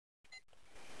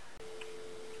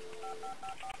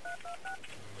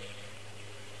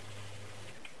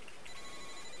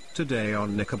Today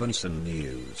on Nickabenson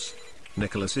News,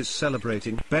 Nicholas is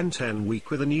celebrating Ben 10 week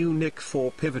with a new Nick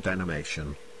 4 pivot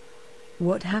animation.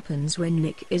 What happens when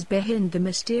Nick is behind the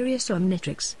mysterious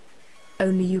Omnitrix?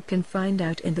 Only you can find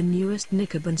out in the newest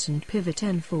Nickabenson Pivot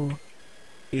N4.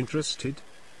 Interested?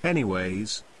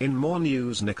 Anyways, in more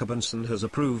news, Nickabenson has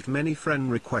approved many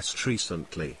friend requests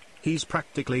recently. He's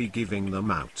practically giving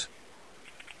them out.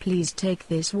 Please take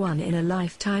this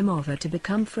one-in-a-lifetime offer to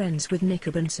become friends with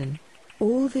Nickabenson.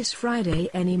 All this Friday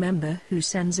any member who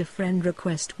sends a friend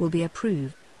request will be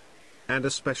approved. And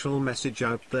a special message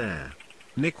out there.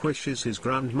 Nick wishes his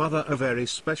grandmother a very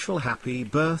special happy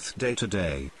birthday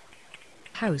today.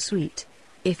 How sweet.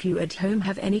 If you at home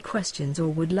have any questions or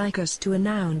would like us to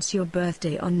announce your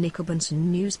birthday on Nickabenson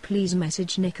News, please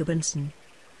message Nickabenson.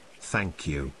 Thank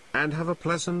you, and have a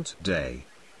pleasant day.